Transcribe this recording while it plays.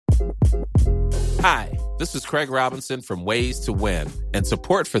Hi, this is Craig Robinson from Ways to Win, and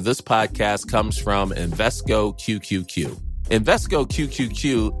support for this podcast comes from Invesco QQQ. Invesco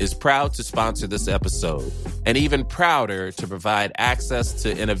QQQ is proud to sponsor this episode, and even prouder to provide access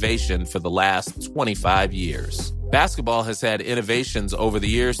to innovation for the last 25 years. Basketball has had innovations over the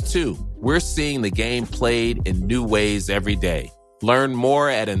years, too. We're seeing the game played in new ways every day. Learn more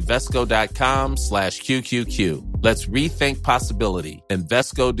at Invesco.com/QQQ. Let's rethink possibility.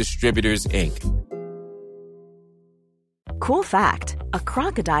 Invesco Distributors, Inc. Cool fact, a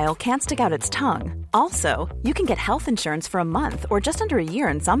crocodile can't stick out its tongue. Also, you can get health insurance for a month or just under a year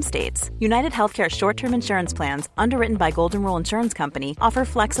in some states. United Healthcare short-term insurance plans, underwritten by Golden Rule Insurance Company, offer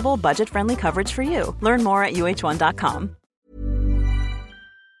flexible, budget-friendly coverage for you. Learn more at UH1.com.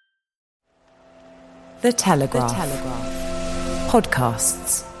 The Telegraph.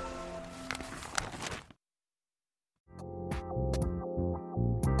 Podcasts.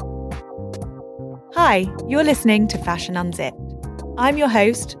 Hi, you're listening to Fashion Unzipped. I'm your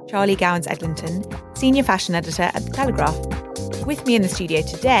host, Charlie Gowans-Eglinton, Senior Fashion Editor at The Telegraph. With me in the studio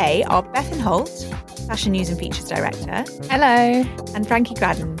today are Bethan Holt, Fashion News and Features Director. Hello. And Frankie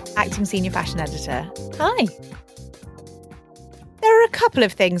Gradden, Acting Senior Fashion Editor. Hi. There are a couple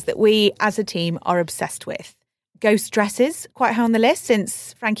of things that we as a team are obsessed with. Ghost dresses, quite high on the list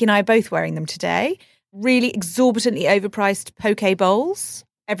since Frankie and I are both wearing them today. Really exorbitantly overpriced poke bowls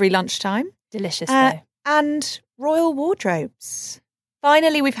every lunchtime. Delicious, though. And royal wardrobes.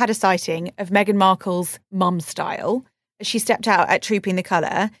 Finally, we've had a sighting of Meghan Markle's mum style as she stepped out at Trooping the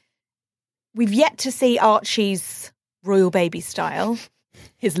Colour. We've yet to see Archie's royal baby style.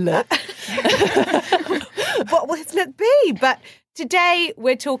 His look. What will his look be? But today,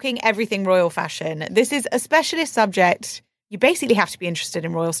 we're talking everything royal fashion. This is a specialist subject. You basically have to be interested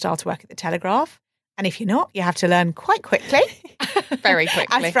in royal style to work at The Telegraph. And if you're not, you have to learn quite quickly. Very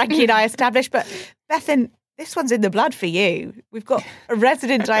quickly. As Frankie and I established. But Bethan, this one's in the blood for you. We've got a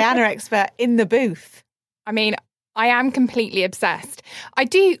resident Diana expert in the booth. I mean, I am completely obsessed. I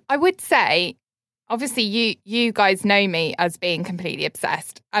would say, obviously, you guys know me as being completely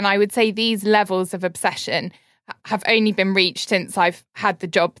obsessed. And I would say these levels of obsession have only been reached since I've had the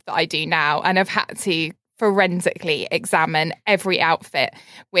job that I do now and have had to forensically examine every outfit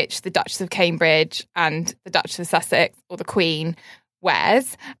which the Duchess of Cambridge and the Duchess of Sussex or the Queen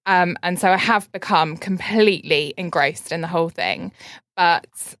wears. And so I have become completely engrossed in the whole thing.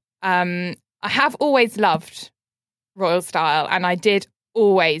 But I have always loved royal style, and I did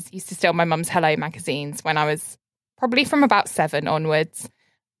always used to steal my mum's Hello magazines when I was probably from about 7 onwards.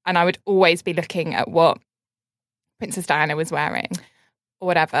 And I would always be looking at what Princess Diana was wearing or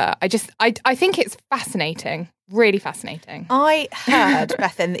whatever. I think it's fascinating, really fascinating. I heard,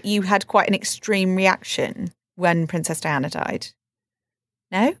 Bethan, that you had quite an extreme reaction when Princess Diana died.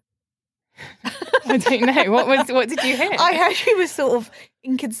 No? I don't know. What did you hear? I heard she was sort of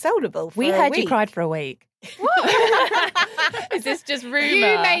inconsolable for We a heard week. you cried for a week. What? Is this just rumour?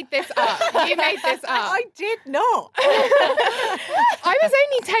 You made this up. I did not. I was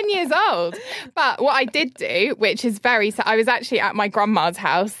only 10 years old. But what I did do, which is very sad, I was actually at my grandma's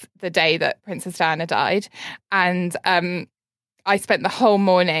house the day that Princess Diana died. And I spent the whole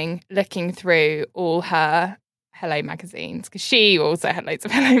morning looking through all her Hello magazines, because she also had loads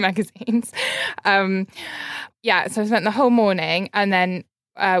of Hello magazines. So I spent the whole morning, and then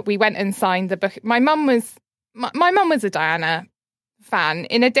we went and signed the book. My mum was a Diana fan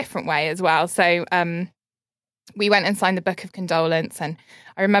in a different way as well. So we went and signed the book of condolence, and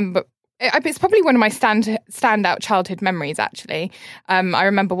I remember it's probably one of my standout childhood memories. Actually, I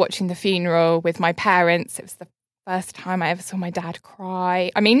remember watching the funeral with my parents. It was the first time I ever saw my dad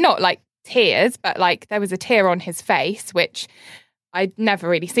cry. I mean, not like tears, but like there was a tear on his face, which I'd never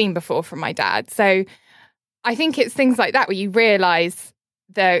really seen before from my dad. So I think it's things like that where you realise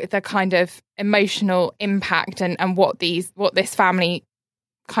the kind of emotional impact and what this family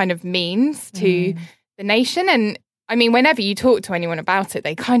kind of means to the nation. And I mean, whenever you talk to anyone about it,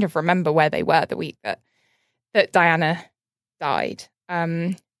 they kind of remember where they were the week that Diana died.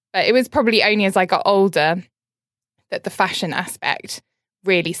 But it was probably only as I got older that the fashion aspect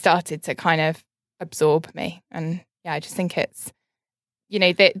really started to kind of absorb me. And yeah, I just think it's,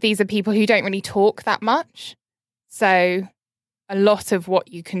 these are people who don't really talk that much. So a lot of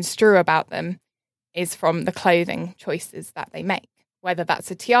what you construe about them is from the clothing choices that they make, whether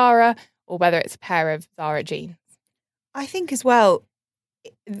that's a tiara or whether it's a pair of Zara jeans. I think as well,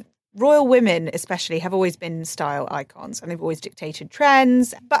 royal women especially have always been style icons and they've always dictated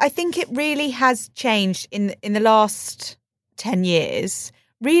trends. But I think it really has changed in the last 10 years,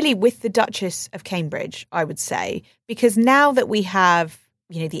 really with the Duchess of Cambridge, I would say, because now that we have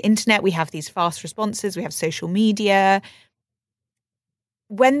the internet, we have these fast responses, we have social media.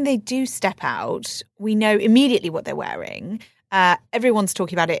 When they do step out, we know immediately what they're wearing. Everyone's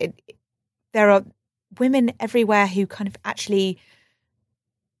talking about it. There are women everywhere who kind of actually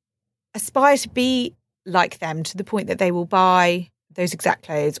aspire to be like them to the point that they will buy those exact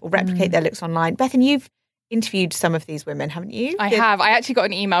clothes or replicate their looks online. Bethan, you've interviewed some of these women, haven't you? I have. I actually got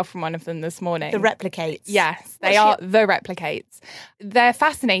an email from one of them this morning. The repli-Kates. Yes, they are the repli-Kates. They're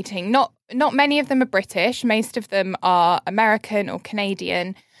fascinating. Not many of them are British. Most of them are American or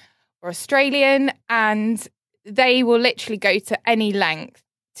Canadian or Australian, and they will literally go to any length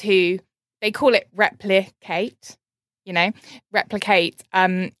to, they call it replicate, replicate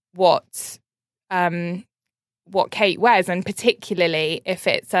what Kate wears, and particularly if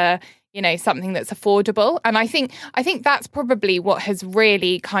it's something that's affordable. And I think that's probably what has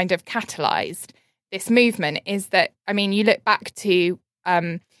really kind of catalyzed this movement, is that, you look back to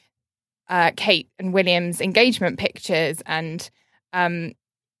Kate and William's engagement pictures and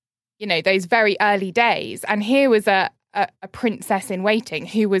those very early days, and here was a princess in waiting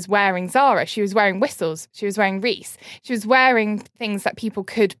who was wearing Zara. She was wearing whistles. She was wearing Reiss. She was wearing things that people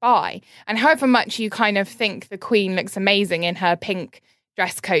could buy. And however much you kind of think the Queen looks amazing in her pink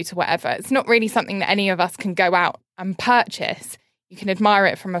dress coat or whatever, it's not really something that any of us can go out and purchase. You can admire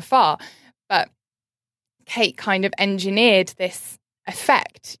it from afar. But Kate kind of engineered this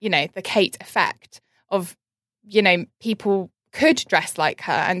effect, the Kate effect of, people could dress like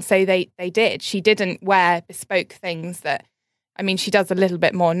her, and so they did. She didn't wear bespoke things that, she does a little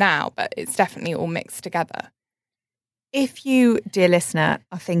bit more now, but it's definitely all mixed together. If you, dear listener,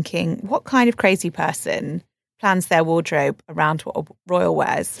 are thinking, what kind of crazy person plans their wardrobe around what a royal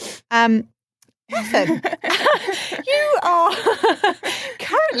wears? Bethan, you are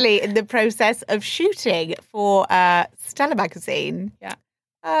currently in the process of shooting for Stella magazine. Yeah.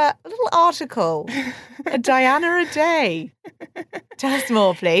 A little article, a Diana a day. Tell us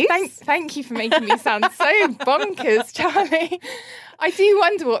more, please. Thank you for making me sound so bonkers, Charlie. I do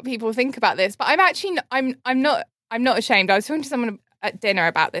wonder what people think about this, but I'm not ashamed. I was talking to someone at dinner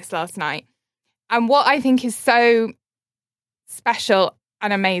about this last night, and what I think is so special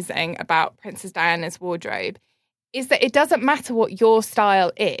and amazing about Princess Diana's wardrobe is that it doesn't matter what your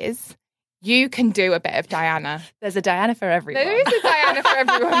style is. You can do a bit of Diana. There's a Diana for everyone. There is a Diana for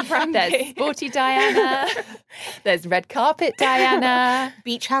everyone, Frankie. There's sporty Diana. There's red carpet Diana.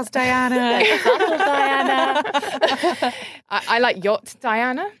 Beach house Diana. Subtle Diana. I like yacht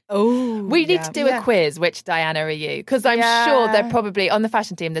Diana. Oh, we need to do a quiz. Which Diana are you? Because I'm sure they're probably, on the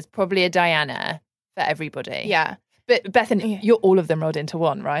fashion team, there's probably a Diana for everybody. Yeah. But Bethan, you're all of them rolled into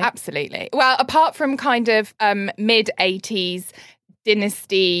one, right? Absolutely. Well, apart from kind of mid-80s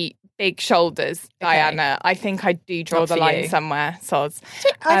dynasty big shoulders Diana, I think I do draw the line somewhere, soz.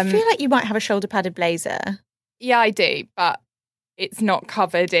 I feel like you might have a shoulder padded blazer. Yeah, I do, but it's not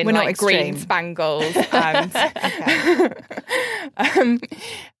covered in like green spangles. And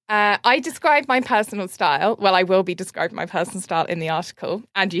I describe my personal style, well, I will be describing my personal style in the article,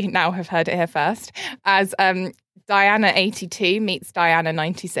 and you now have heard it here first, as Diana 82 meets Diana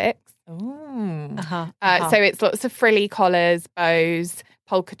 96. Ooh. So it's lots of frilly collars, bows,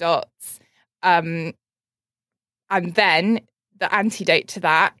 polka dots. And then the antidote to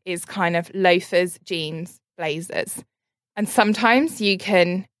that is kind of loafers, jeans, blazers. And sometimes you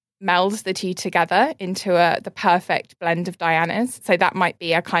can meld the two together into the perfect blend of Dianas. So that might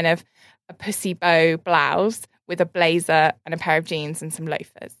be a kind of a pussy bow blouse with a blazer and a pair of jeans and some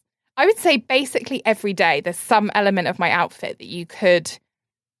loafers. I would say basically every day there's some element of my outfit that you could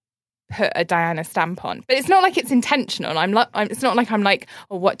put a Diana stamp on, but it's not like it's intentional. It's not like I'm like,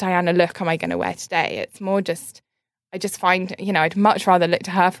 oh, what Diana look am I going to wear today? It's more just, I just find, I'd much rather look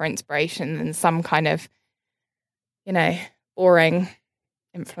to her for inspiration than some kind of, boring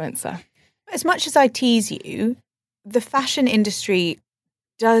influencer. As much as I tease you, the fashion industry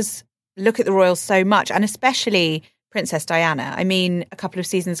does look at the royals so much, and especially Princess Diana. I mean, a couple of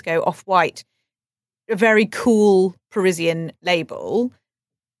seasons ago, Off-White, a very cool Parisian label,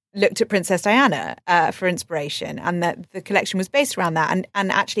 looked at Princess Diana for inspiration, and that the collection was based around that.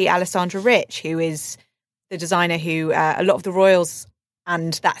 And actually, Alessandra Rich, who is the designer who a lot of the royals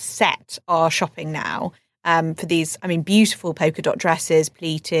and that set are shopping now for these, beautiful polka dot dresses,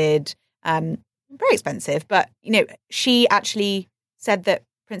 pleated, very expensive. But, she actually said that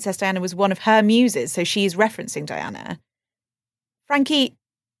Princess Diana was one of her muses, so she is referencing Diana. Frankie,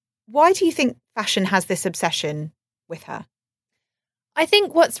 why do you think fashion has this obsession with her? I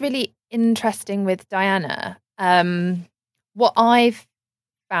think what's really interesting with Diana, what I've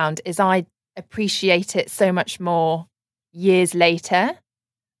found is I appreciate it so much more years later.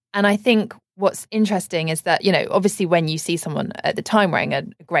 And I think what's interesting is that, obviously when you see someone at the time wearing a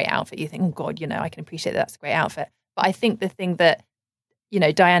great outfit, you think, oh God, I can appreciate that's a great outfit. But I think the thing that,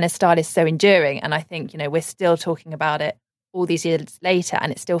 Diana's style is so enduring. And I think, we're still talking about it all these years later,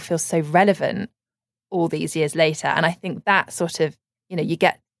 and it still feels so relevant all these years later. And I think that sort of,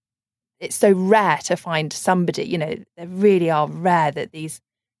 it's so rare to find somebody, they really are rare that these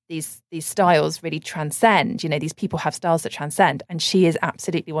styles really transcend. These people have styles that transcend, and she is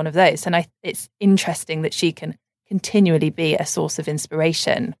absolutely one of those. And it's interesting that she can continually be a source of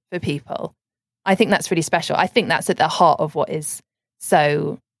inspiration for people. I think that's really special. I think that's at the heart of what is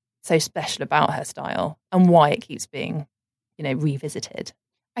so special about her style and why it keeps being, revisited.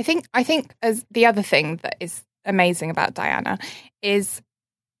 I think as the other thing that is amazing about Diana is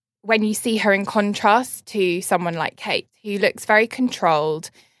when you see her in contrast to someone like Kate, who looks very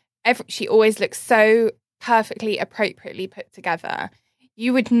controlled. She always looks so perfectly, appropriately put together.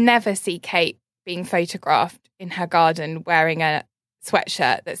 You would never see Kate being photographed in her garden wearing a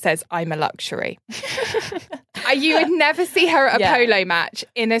sweatshirt that says, I'm a luxury. You would never see her at a polo match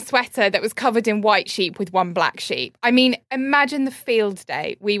in a sweater that was covered in white sheep with one black sheep. I mean, imagine the field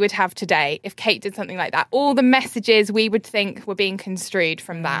day we would have today if Kate did something like that. All the messages we would think were being construed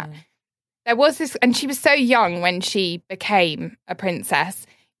from that. There was this, and she was so young when she became a princess.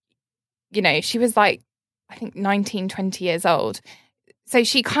 She was like, I think 19, 20 years old. So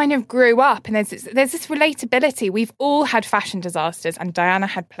she kind of grew up, and there's this relatability. We've all had fashion disasters, and Diana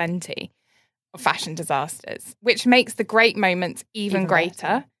had plenty of fashion disasters, which makes the great moments even greater.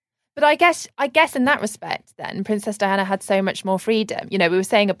 Better. But I guess in that respect, then, Princess Diana had so much more freedom. We were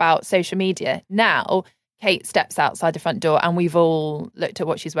saying about social media. Now, Kate steps outside the front door, and we've all looked at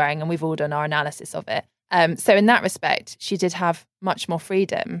what she's wearing, and we've all done our analysis of it. So in that respect, she did have much more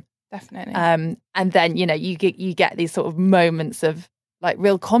freedom. Definitely. And then, you get these sort of moments of like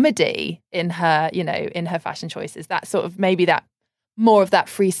real comedy in her, in her fashion choices. That sort of maybe that more of that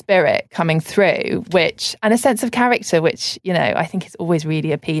free spirit coming through, and a sense of character, which, I think is always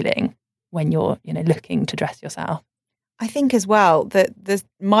really appealing when you're, looking to dress yourself. I think as well that the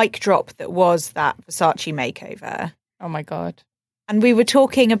mic drop that was that Versace makeover. Oh my God. And we were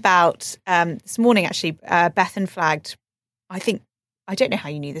talking about this morning, actually, Bethan flagged, I don't know how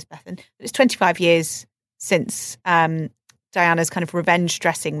you knew this, Bethan, but it's 25 years since Diana's kind of revenge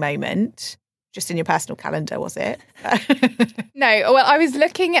dressing moment. Just in your personal calendar, was it? No, well, I was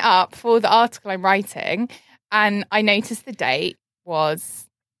looking it up for the article I'm writing, and I noticed the date was,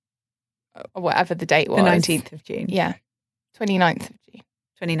 whatever the date was. The 19th of June. Yeah, 29th of June.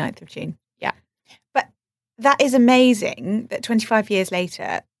 29th of June. Yeah. But that is amazing that 25 years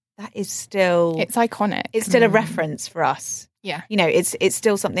later, that is still... It's iconic. It's still a reference for us. Yeah. It's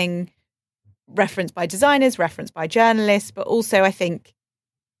still something referenced by designers, referenced by journalists, but also I think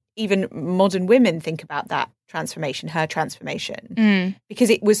even modern women think about that transformation, her transformation, because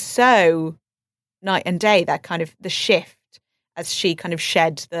it was so night and day, that kind of the shift as she kind of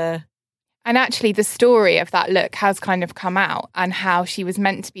shed the... And actually the story of that look has kind of come out, and how she was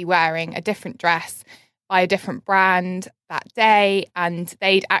meant to be wearing a different dress by a different brand that day, and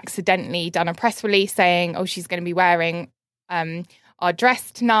they'd accidentally done a press release saying, oh, she's going to be wearing our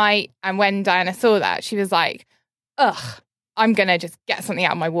dress tonight. And when Diana saw that, she was like, ugh, I'm going to just get something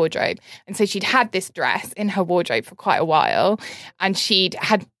out of my wardrobe. And so she'd had this dress in her wardrobe for quite a while, and she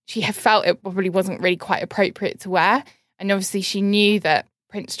had felt it probably wasn't really quite appropriate to wear. And obviously she knew that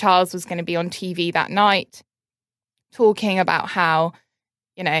Prince Charles was going to be on TV that night talking about how,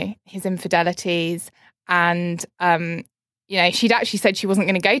 his infidelities, and, she'd actually said she wasn't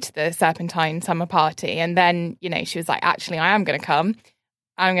going to go to the Serpentine summer party. And then, she was like, actually, I am going to come.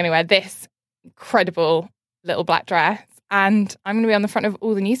 I'm going to wear this incredible little black dress, and I'm going to be on the front of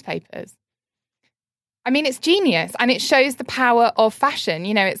all the newspapers. I mean, it's genius, and it shows the power of fashion.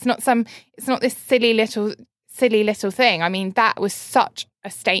 It's not this silly little thing. I mean, that was such a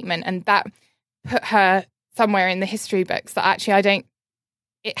statement, and that put her somewhere in the history books that actually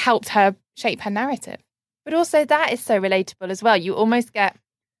it helped her shape her narrative. But also that is so relatable as well. You almost get,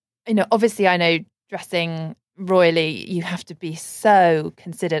 obviously I know dressing royally, you have to be so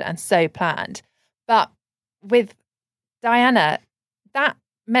considered and so planned. But with Diana, that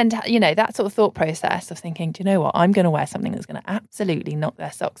meant, that sort of thought process of thinking, do you know what, I'm going to wear something that's going to absolutely knock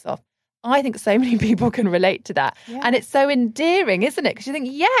their socks off. I think so many people can relate to that. Yeah. And it's so endearing, isn't it? Because you think,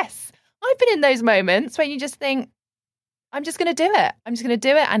 yes, I've been in those moments when you just think, I'm just going to do it. I'm just going to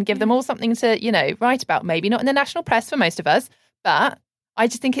do it and give them all something to, write about. Maybe not in the national press for most of us, but I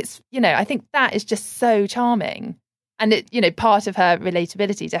just think it's, I think that is just so charming. And it, part of her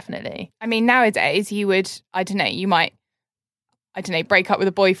relatability, definitely. I mean, nowadays you would, I don't know, you might I don't know, break up with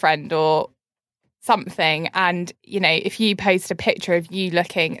a boyfriend or something. And, you know, if you post a picture of you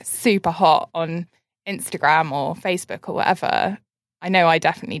looking super hot on Instagram or Facebook or whatever, I know I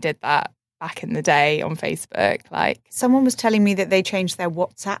definitely did that back in the day on Facebook. Like, someone was telling me that they changed their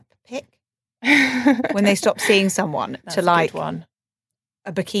WhatsApp pic when they stopped seeing someone to like a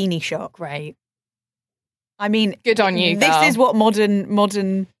bikini shot. Great. I mean, good on you, girl. This is what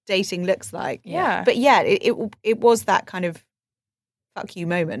modern dating looks like. Yeah. But yeah, it was that kind of fuck you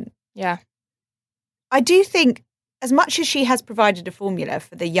moment. Yeah. I do think, as much as she has provided a formula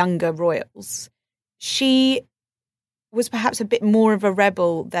for the younger royals, she was perhaps a bit more of a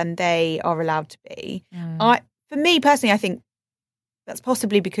rebel than they are allowed to be. For me personally, I think that's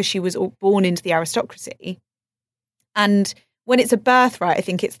possibly because she was born into the aristocracy. And when it's a birthright, I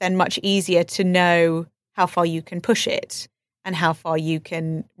think it's then much easier to know how far you can push it and how far you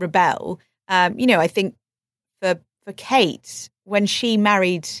can rebel. You know, I think for Kate, when she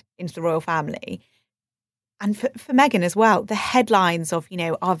married into the royal family, and for Meghan as well, the headlines of, you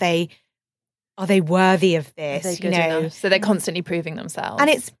know, are they worthy of this? Are they good enough? So they're constantly proving themselves.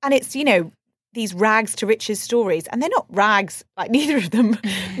 And it's you know, these rags to riches stories, and they're not rags. Like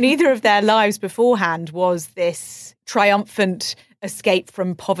neither of their lives beforehand was this triumphant escape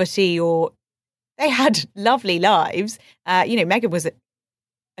from poverty, or they had lovely lives. You know, Meghan was a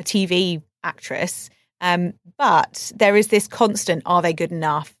TV actress, but there is this constant: are they good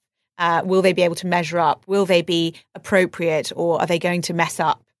enough? Will they be able to measure up? Will they be appropriate, or are they going to mess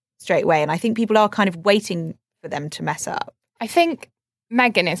up straight away? And I think people are kind of waiting for them to mess up. I think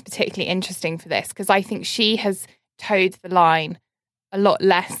Meghan is particularly interesting for this because I think she has towed the line a lot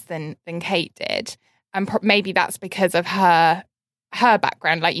less than Kate did. And maybe that's because of her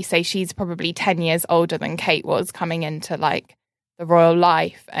background. Like you say, she's probably 10 years older than Kate was coming into like the royal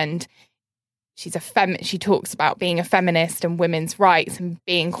life. And she's she talks about being a feminist and women's rights and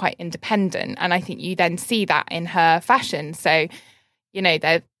being quite independent. And I think you then see that in her fashion. So, you know,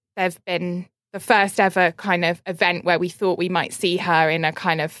 there've been the first ever kind of event where we thought we might see her in a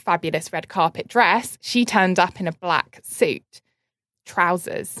kind of fabulous red carpet dress. She turned up in a black suit,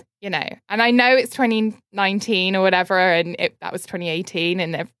 trousers, you know. And I know it's 2019 or whatever, and that was 2018,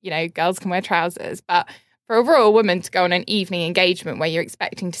 and, you know, girls can wear trousers. But for a royal woman to go on an evening engagement where you're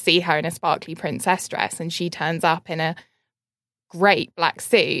expecting to see her in a sparkly princess dress and she turns up in a great black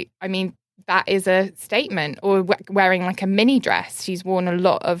suit, I mean, that is a statement. Or wearing like a mini dress. She's worn a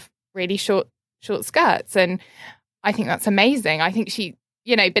lot of really short skirts, and I think that's amazing. I think she,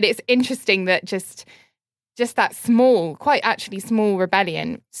 you know, but it's interesting that just that quite actually small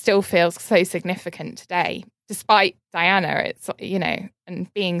rebellion still feels so significant today, despite Diana. It's, you know,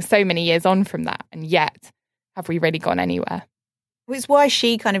 and being so many years on from that, and yet have we really gone anywhere? It's why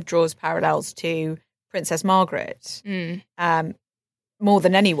she kind of draws parallels to Princess Margaret more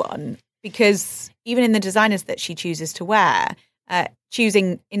than anyone, because even in the designers that she chooses to wear,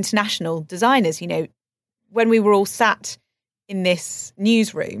 choosing international designers, you know, when we were all sat in this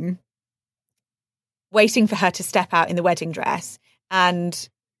newsroom waiting for her to step out in the wedding dress, and,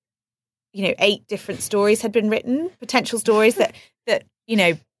 you know, 8 different stories had been written, potential stories that, you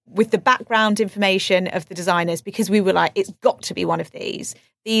know, with the background information of the designers, because we were like, it's got to be one of these.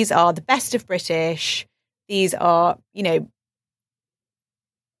 These are the best of British. These are, you know,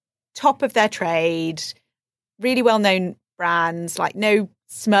 top of their trade, really well-known brands, like no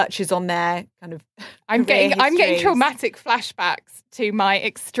smirches on their kind of I'm getting traumatic flashbacks to my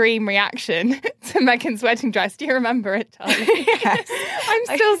extreme reaction to Meghan's wedding dress. Do you remember it, Charlie? Yes. I'm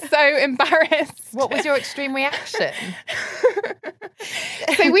still so embarrassed. What was your extreme reaction?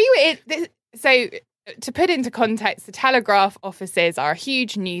 So to put into context, the Telegraph offices are a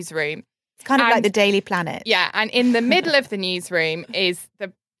huge newsroom. It's kind of like the Daily Planet. Yeah, and in the middle of the newsroom is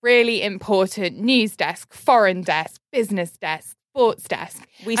the really important news desk, foreign desk, business desk, sports desk.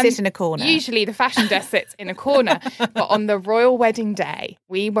 We sit in a corner. Usually the fashion desk sits in a corner. But on the royal wedding day,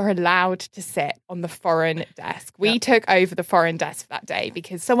 we were allowed to sit on the foreign desk. We took over the foreign desk that day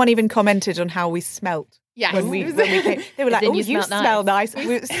because someone even commented on how we smelt. Yes. When we came. They were like, oh, you smell nice.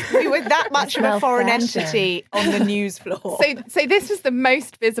 We were that much of a foreign entity on the news floor. So this was the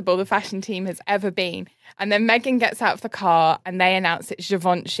most visible the fashion team has ever been. And then Meghan gets out of the car and they announce it's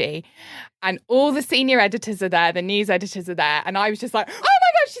Givenchy. And all the senior editors are there, the news editors are there. And I was just like, oh my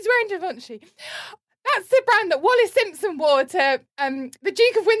God, she's wearing Givenchy. That's the brand that Wallis Simpson wore to the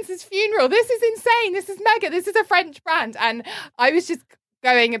Duke of Windsor's funeral. This is insane. This is mega. This is a French brand. And I was just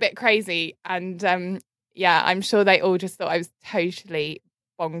going a bit crazy. And yeah, I'm sure they all just thought I was totally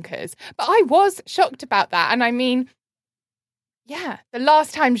bonkers. But I was shocked about that. And I mean, yeah, the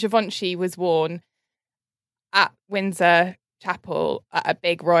last time Givenchy was worn at Windsor chapel at a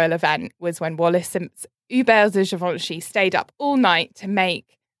big royal event was when Wallis Simpson, Hubert de Givenchy, stayed up all night to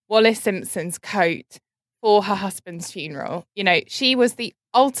make Wallis Simpson's coat for her husband's funeral. You know, she was the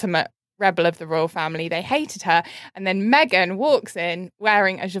ultimate rebel of the royal family. They hated her. And then Meghan walks in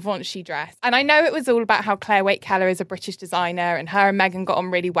wearing a Givenchy dress. And I know it was all about how Claire Waite-Keller is a British designer and her and Meghan got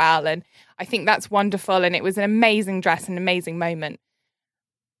on really well. And I think that's wonderful. And it was an amazing dress, an amazing moment.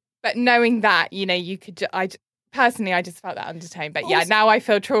 But knowing that, you know, you could, personally, I just felt that undertone. But yeah, now I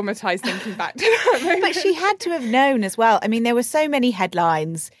feel traumatized thinking back to that moment. But she had to have known as well. I mean, there were so many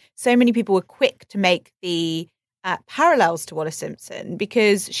headlines. So many people were quick to make the parallels to Wallis Simpson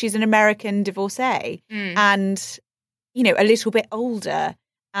because she's an American divorcee and, you know, a little bit older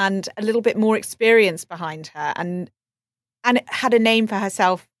and a little bit more experience behind her and had a name for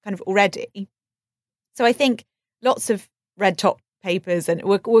herself kind of already. So I think lots of red top papers and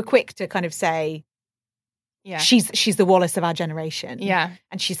were quick to kind of say, yeah, she's the Wallis of our generation. Yeah.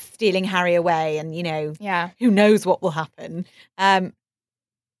 And she's stealing Harry away and, you know, yeah, who knows what will happen. And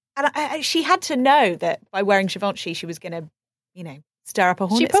she had to know that by wearing Givenchy, she was going to, you know, stir up a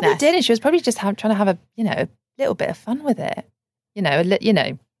hornet's nest. She probably did, and she was probably just trying to have a, you know, a little bit of fun with it. You know,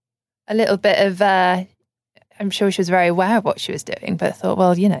 a little bit of. I'm sure she was very aware of what she was doing, but thought,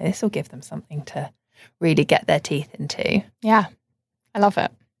 well, you know, this will give them something to really get their teeth into. Yeah, I love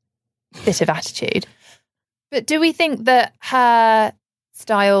it. Bit of attitude. But do we think that her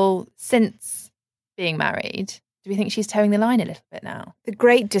style since being married? Do we think she's towing the line a little bit now? The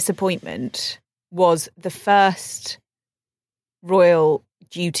great disappointment was the first royal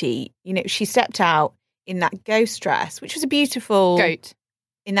duty. You know, she stepped out in that ghost dress, which was a beautiful... Goat.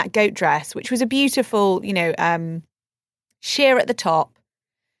 In that goat dress, which was a beautiful, you know, sheer at the top,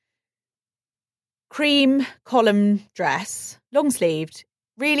 cream column dress, long-sleeved,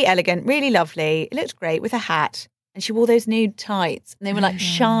 really elegant, really lovely. It looked great with a hat. And she wore those nude tights, and they were like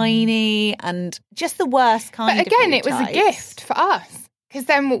shiny and just the worst kind of. But again, nude it was tights. a gift for us because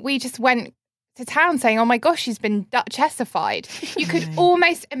then we just went to town saying, "Oh my gosh, she's been Duchessified." You could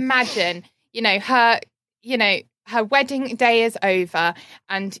almost imagine, you know, her wedding day is over,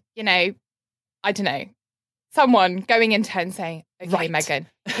 and you know, I don't know, someone going into her and saying, "Okay, right, Meghan,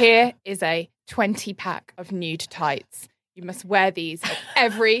 here is a 20-pack of nude tights. You must wear these at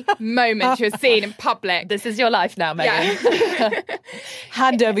every moment you're seen in public. This is your life now, Meghan." Yeah.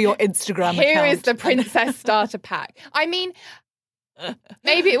 Hand over your Instagram account. Here is the princess starter pack. I mean,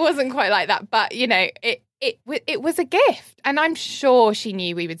 maybe it wasn't quite like that, but you know, it was a gift, and I'm sure she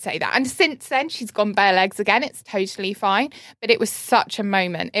knew we would say that. And since then, she's gone bare legs again. It's totally fine, but it was such a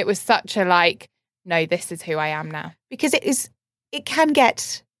moment. It was such a like, no, this is who I am now. Because it can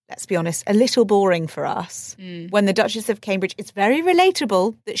get, let's be honest, a little boring for us. When the Duchess of Cambridge, it's very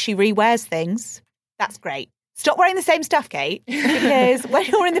relatable that she rewears things. That's great. Stop wearing the same stuff, Kate, because when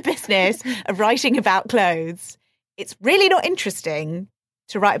you're in the business of writing about clothes, it's really not interesting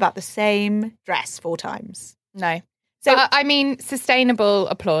to write about the same dress 4 times. No. So, I mean, sustainable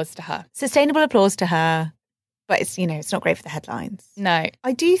applause to her. Sustainable applause to her, but it's, you know, it's not great for the headlines. No.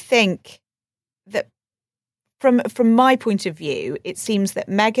 I do think that from my point of view, it seems that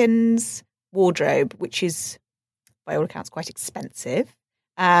Meghan's wardrobe, which is by all accounts quite expensive,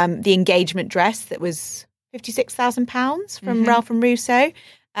 the engagement dress that was £56,000 from Ralph and Russo,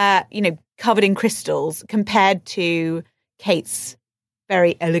 you know, covered in crystals, compared to Kate's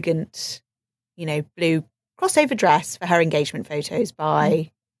very elegant, you know, blue crossover dress for her engagement photos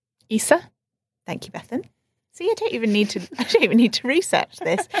by Issa. Thank you, Bethan. See, I don't even need to research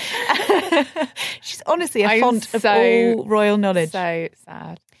this. She's honestly a font of all royal knowledge. So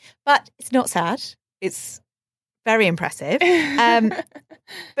sad. But it's not sad. It's very impressive.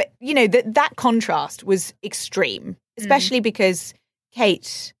 But, you know, that contrast was extreme, especially because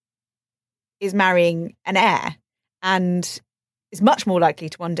Kate is marrying an heir and is much more likely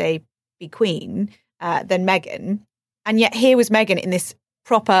to one day be queen than Meghan. And yet here was Meghan in this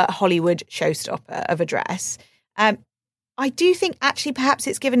proper Hollywood showstopper of a dress. I do think actually perhaps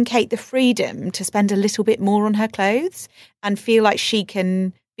it's given Kate the freedom to spend a little bit more on her clothes and feel like she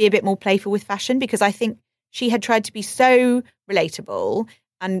can be a bit more playful with fashion, because I think she had tried to be so relatable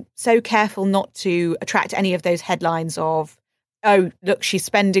and so careful not to attract any of those headlines of, oh, look, she's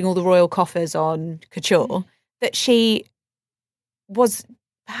spending all the royal coffers on couture, that she was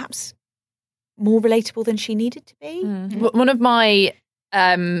perhaps more relatable than she needed to be. One of my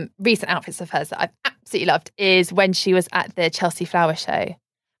recent outfits of hers that I've absolutely loved is when she was at the Chelsea Flower Show,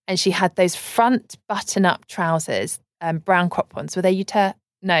 and she had those front button-up trousers, brown crop ones. Were they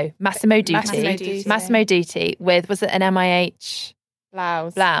Massimo Dutti. Massimo Dutti with, was it an MIH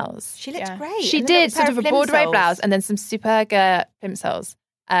blouse. She looked great. She And a did, little sort pair of a of bordereau plimsolls. blouse and then some Superga plimsolls.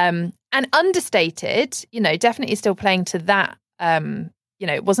 And understated, definitely still playing to that.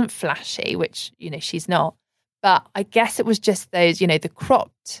 It wasn't flashy, which, she's not. But I guess it was just those, the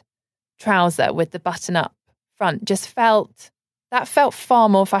cropped trouser with the button-up front just felt far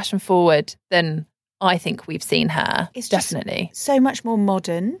more fashion forward than I think we've seen her. It's definitely just so much more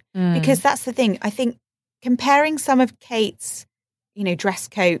modern because that's the thing. I think comparing some of Kate's, dress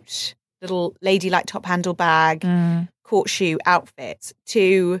coat, little ladylike top handle bag, court shoe outfits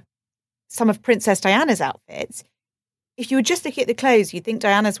to some of Princess Diana's outfits, if you were just looking at the clothes, you'd think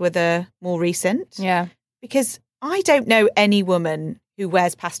Diana's were the more recent. Yeah. Because I don't know any woman who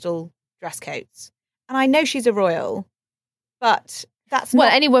wears pastel dress coats. And I know she's a royal, but that's not...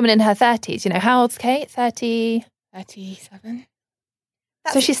 Well, any woman in her 30s, how old's Kate? 30? 37.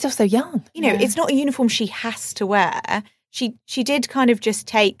 So she's still so young. It's not a uniform she has to wear. She did kind of just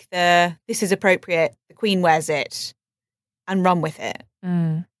take this is appropriate, the Queen wears it, and run with it.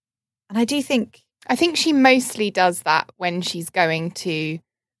 And I think she mostly does that when she's going to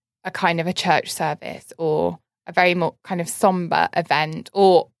a kind of a church service or a very more kind of somber event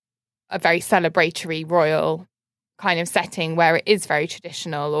or a very celebratory royal kind of setting where it is very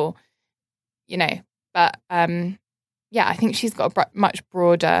traditional or, but I think she's got a much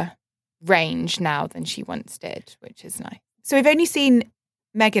broader range now than she once did, which is nice. So we've only seen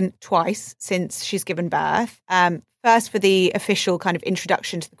Meghan twice since she's given birth. First for the official kind of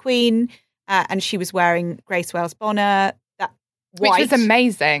introduction to the Queen, and she was wearing Grace Wales Bonner, white. Which was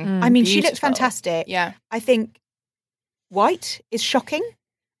amazing. I mean, beautiful. she looked fantastic. Yeah. I think white is shocking.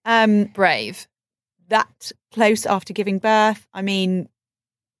 Brave. That close after giving birth. I mean,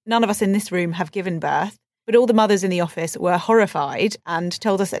 none of us in this room have given birth, but all the mothers in the office were horrified and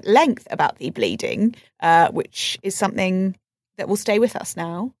told us at length about the bleeding, which is something that will stay with us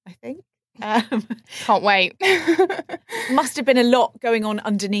now, I think. Can't wait. Must have been a lot going on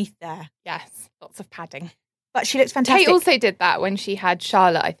underneath there. Yes, lots of padding. But she looks fantastic. Kate also did that when she had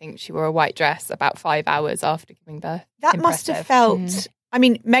Charlotte. I think she wore a white dress about 5 hours after giving birth. That must have felt... I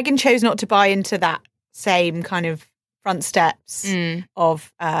mean, Meghan chose not to buy into that same kind of front steps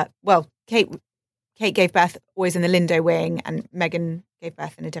of... Kate gave birth always in the Lindo wing and Meghan gave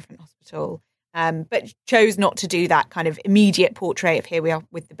birth in a different hospital. But chose not to do that kind of immediate portrait of here we are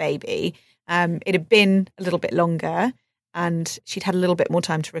with the baby. It had been a little bit longer and she'd had a little bit more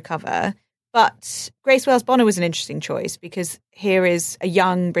time to recover. But Grace Wales Bonner was an interesting choice because here is a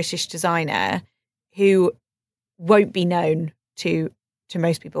young British designer who won't be known to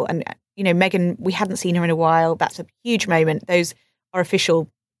most people. And, Meghan, we hadn't seen her in a while. That's a huge moment. Those are official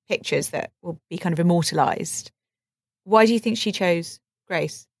pictures that will be kind of immortalised. Why do you think she chose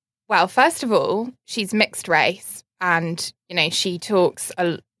Grace? Well, first of all, she's mixed race and, she talks,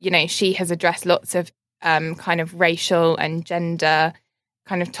 she has addressed lots of kind of racial and gender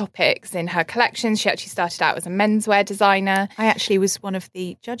kind of topics in her collections. She actually started out as a menswear designer. I actually was one of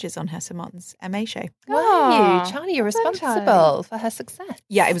the judges on her Sir Martin's MA show. Wow, Charlie, you're responsible for her success.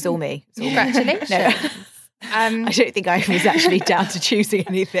 Yeah, it was all me. Congratulations. No. I don't think I was actually down to choosing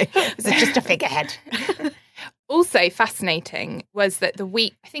anything. It was just a figurehead. Also fascinating was that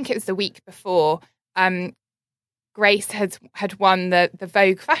I think it was the week before, Grace had won the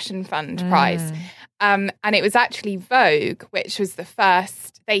Vogue Fashion Fund prize. And it was actually Vogue, which was the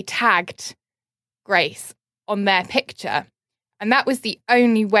first, they tagged Grace on their picture. And that was the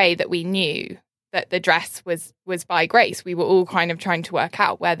only way that we knew that the dress was by Grace. We were all kind of trying to work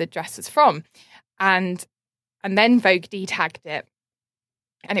out where the dress was from. And then Vogue de-tagged it.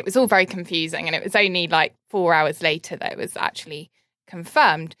 And it was all very confusing. And it was only like 4 hours later that it was actually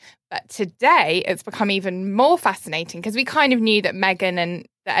confirmed. But today it's become even more fascinating because we kind of knew that Meghan and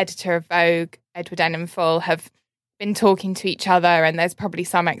the editor of Vogue, Edward Enninful, have been talking to each other and there's probably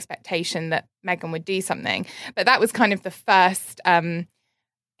some expectation that Meghan would do something. But that was kind of the first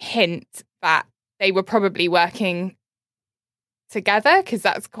hint that they were probably working together because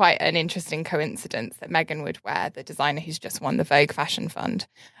that's quite an interesting coincidence that Meghan would wear the designer who's just won the Vogue Fashion Fund.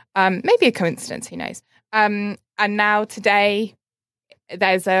 Maybe a coincidence, who knows? And now today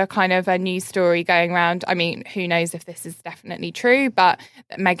there's a kind of a news story going around. I mean, who knows if this is definitely true, but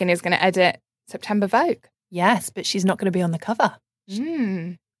that Meghan is going to edit September Vogue. Yes, but she's not going to be on the cover.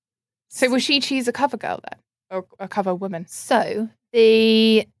 So will she choose a cover girl then? Or a cover woman? So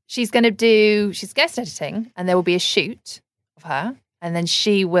she's guest editing and there will be a shoot of her and then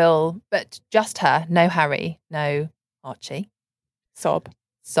she will, but just her, no Harry, no Archie.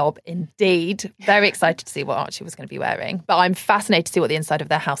 Sob, indeed. Very excited to see what Archie was going to be wearing. But I'm fascinated to see what the inside of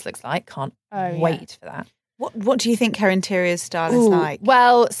their house looks like. Can't wait for that. What do you think her interior style is like?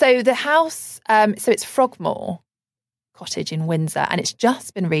 Well, so the house, so it's Frogmore Cottage in Windsor, and it's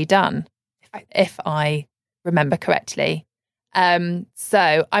just been redone, if I remember correctly.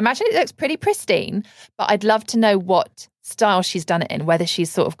 So I imagine it looks pretty pristine, but I'd love to know what style she's done it in, whether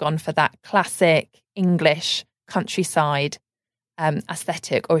she's sort of gone for that classic English countryside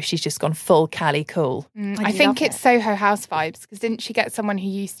aesthetic, or if she's just gone full Cali cool. I think it's Soho House vibes, because didn't she get someone who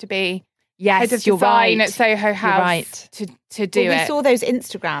used to be head of you're design right. at Soho House to do it? We saw those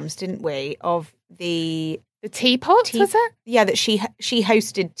Instagrams, didn't we, of the teapot, was it? Yeah, that she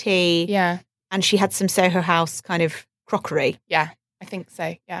hosted tea. Yeah. And she had some Soho House kind of crockery. Yeah, I think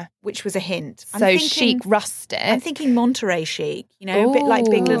so, yeah. Which was a hint. So chic rustic. I'm thinking Monterey chic, a bit like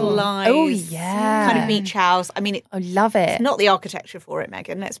Big Little Lies. Oh, yeah. Kind of beach house. I mean, I love it. It's not the architecture for it,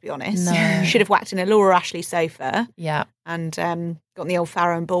 Meghan, let's be honest. No. You should have whacked in a Laura Ashley sofa. Yeah. And gotten the old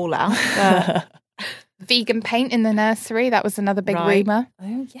Farrow and Ball out. Vegan paint in the nursery, that was another big rumour.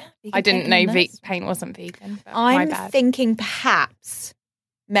 Oh, yeah. I didn't know paint wasn't vegan. But I'm my bad. thinking perhaps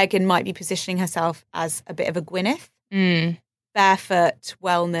Meghan might be positioning herself as a bit of a Gwyneth. Barefoot,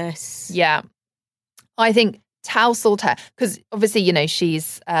 wellness. Yeah. I think tousled hair, because obviously,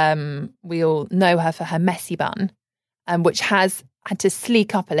 she's, we all know her for her messy bun, which has had to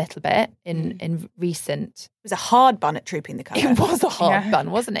sleek up a little bit in recent. It was a hard bun at Trooping the Colour. It was a hard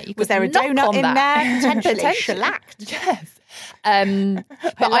bun, wasn't it? Was there a donut in there? Potentially shellacked. Yes.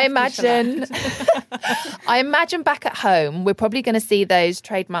 But I imagine back at home, we're probably going to see those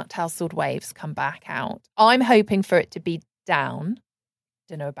trademark tousled waves come back out. I'm hoping for it to be down.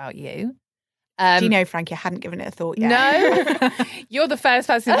 Don't know about you. Do you know, Frankie, I hadn't given it a thought yet. No, you're the first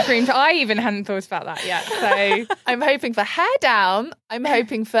person in the room. I even hadn't thought about that yet. So I'm hoping for hair down. I'm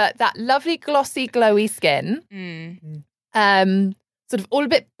hoping for that lovely, glossy, glowy skin. Sort of all a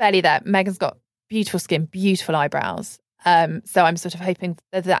bit belly there. Meghan's got beautiful skin, beautiful eyebrows. So I'm sort of hoping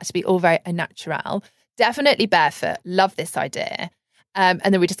for that to be all very natural. Definitely barefoot. Love this idea. And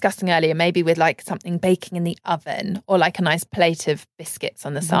then we were discussing earlier, maybe with like something baking in the oven, or like a nice plate of biscuits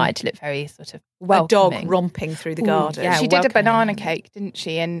on the side to look very sort of welcoming. A dog romping through the garden. Yeah, she did a banana cake, didn't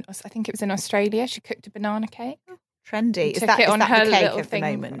she? And I think it was in Australia. She cooked a banana cake. Trendy. Is Took that it on the her cake little of thing.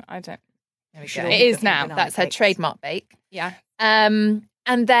 the moment? I don't. There we go. It is now. That's her trademark bake. Yeah. And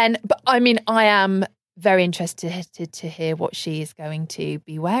then, but I mean, I am very interested to hear what she is going to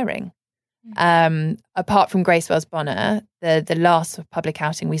be wearing. Apart from Grace Wells Bonner, the last public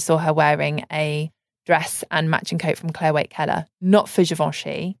outing, we saw her wearing a dress and matching coat from Claire Waite Keller, not for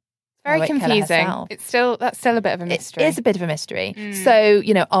Givenchy. Very confusing. That's still a bit of a mystery. It is a bit of a mystery. So,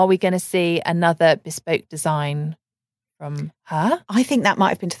 are we going to see another bespoke design from her? I think that might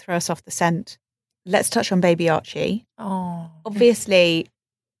have been to throw us off the scent. Let's touch on baby Archie. Oh, obviously,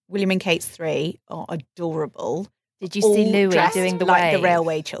 William and Kate's 3 are adorable. Did you see Louis doing the like wave? The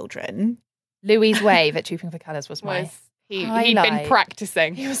railway children. Louis' wave at Trooping for Colours was he'd been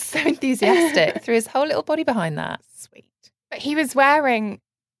practicing. He was so enthusiastic, threw his whole little body behind that. Sweet. But he was wearing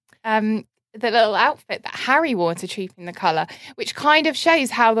the little outfit that Harry wore to Trooping the Colour, which kind of shows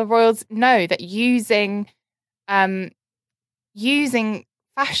how the royals know that using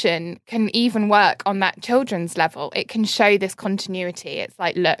fashion can even work on that children's level. It can show this continuity. It's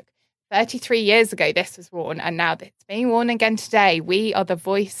like, look, 33 years ago this was worn, and now it's being worn again today. We are the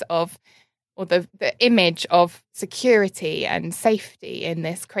voice of, or the image of security and safety in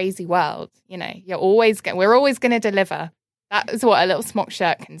this crazy world. We're always going to deliver. That is what a little smock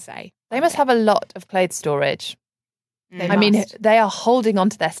shirt can say. They must have a lot of clothes storage. I mean, they are holding on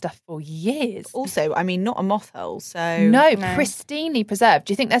to their stuff for years. Also, I mean, not a moth hole, so... No, pristinely preserved.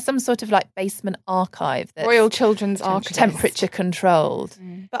 Do you think there's some sort of like basement archive that's Royal Children's Archive, temperature controlled?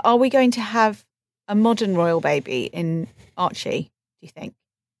 But are we going to have a modern royal baby in Archie, do you think?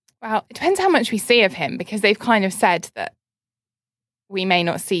 Well, it depends how much we see of him, because they've kind of said that we may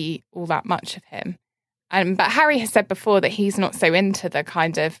not see all that much of him. But Harry has said before that he's not so into the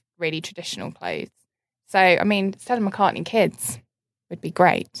kind of really traditional clothes. So, I mean, Stella McCartney kids would be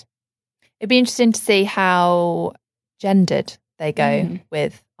great. It'd be interesting to see how gendered they go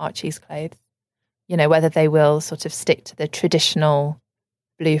with Archie's clothes. Whether they will sort of stick to the traditional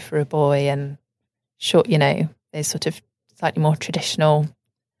blue for a boy and short, those sort of slightly more traditional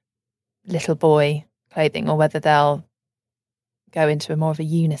little boy clothing, or whether they'll go into a more of a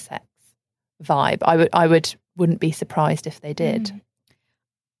unisex vibe. I wouldn't be surprised if they did.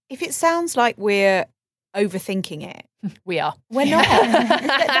 If it sounds like we're overthinking it, we are. We're not.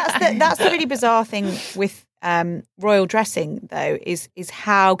 That's the really bizarre thing with royal dressing, though, is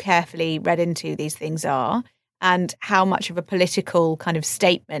how carefully read into these things are, and how much of a political kind of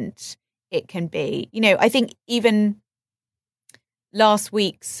statement it can be. You know, I think even last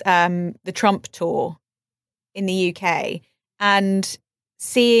week's the Trump tour in the UK and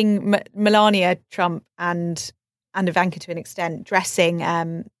seeing Melania Trump and Ivanka to an extent dressing,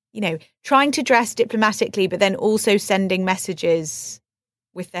 trying to dress diplomatically, but then also sending messages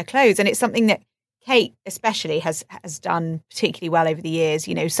with their clothes. And it's something that Kate especially has done particularly well over the years,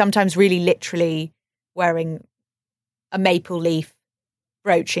 you know, sometimes really literally wearing a maple leaf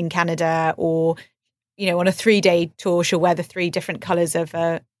brooch in Canada, or, you know, on a 3-day tour, she'll wear the 3 different colours of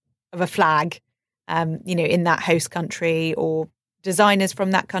a flag, in that host country, or designers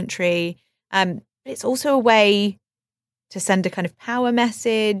from that country. But it's also a way to send a kind of power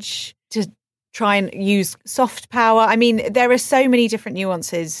message, to try and use soft power. I mean, there are so many different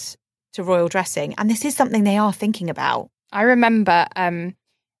nuances to royal dressing, and this is something they are thinking about. I remember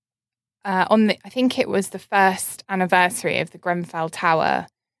I think it was the first anniversary of the Grenfell Tower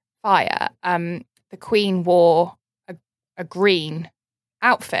fire, the Queen wore a green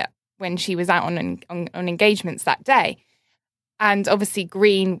outfit when she was out on engagements that day. And obviously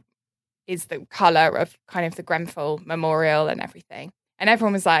green is the colour of kind of the Grenfell Memorial and everything. And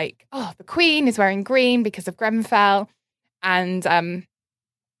everyone was like, oh, the Queen is wearing green because of Grenfell. And I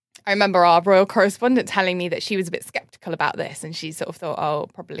remember our royal correspondent telling me that she was a bit sceptical about this, and she sort of thought, oh,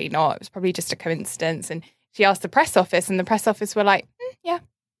 probably not. It was probably just a coincidence. And she asked the press office, and the press office were like, yeah.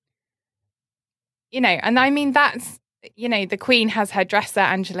 You know, and I mean, that's, you know, the Queen has her dresser,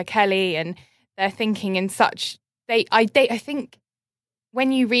 Angela Kelly, and they're thinking in such, I think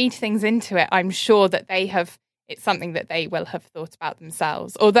when you read things into it, I'm sure that it's something that they will have thought about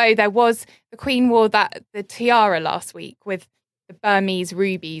themselves. Although the Queen wore the tiara last week with the Burmese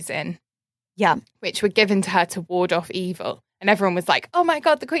rubies in. Yeah. Which were given to her to ward off evil. And everyone was like, oh my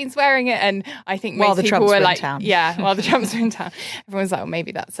God, the Queen's wearing it. And I think while most the people Trumps were in like, town. yeah, while the Trumps were in town. Everyone was like, well,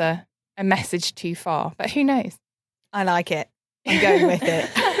 maybe that's a message too far. But who knows? I like it. I'm going with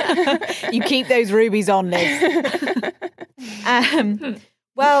it. You keep those rubies on, Liz.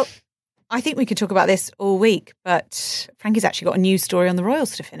 Well, I think we could talk about this all week, but Frankie's actually got a news story on the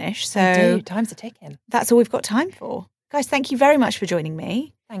royals to finish. So time's a ticking. That's all we've got time for. Guys, thank you very much for joining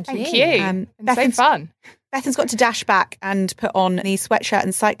me. Thank you. you. So fun. Bethan's got to dash back and put on the sweatshirt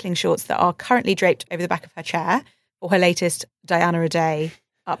and cycling shorts that are currently draped over the back of her chair for her latest Diana a Day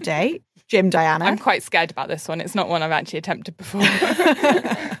update. Jim Diana. I'm quite scared about this one. It's not one I've actually attempted before.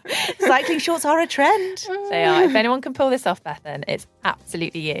 Cycling shorts are a trend. They are. If anyone can pull this off, Bethan, it's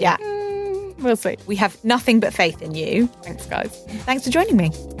absolutely you. Yeah. We'll see. We have nothing but faith in you. Thanks, guys. Thanks for joining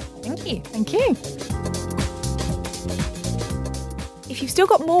me. Thank you. Thank you. If you've still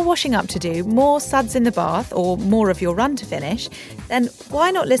got more washing up to do, more suds in the bath, or more of your run to finish, then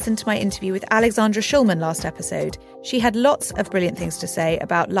why not listen to my interview with Alexandra Schulman last episode? She had lots of brilliant things to say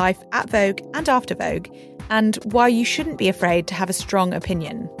about life at Vogue and after Vogue, and why you shouldn't be afraid to have a strong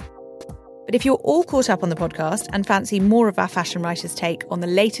opinion. But if you're all caught up on the podcast and fancy more of our fashion writers' take on the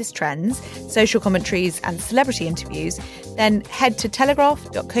latest trends, social commentaries and celebrity interviews, then head to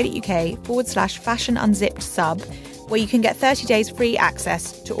telegraph.co.uk/fashion unzipped sub, where you can get 30 days free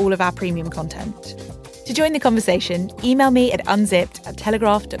access to all of our premium content. To join the conversation, email me at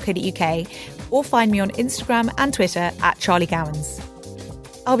unzipped@telegraph.co.uk or find me on Instagram and Twitter @CharlieGowans.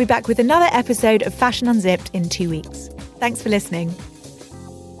 I'll be back with another episode of Fashion Unzipped in 2 weeks. Thanks for listening.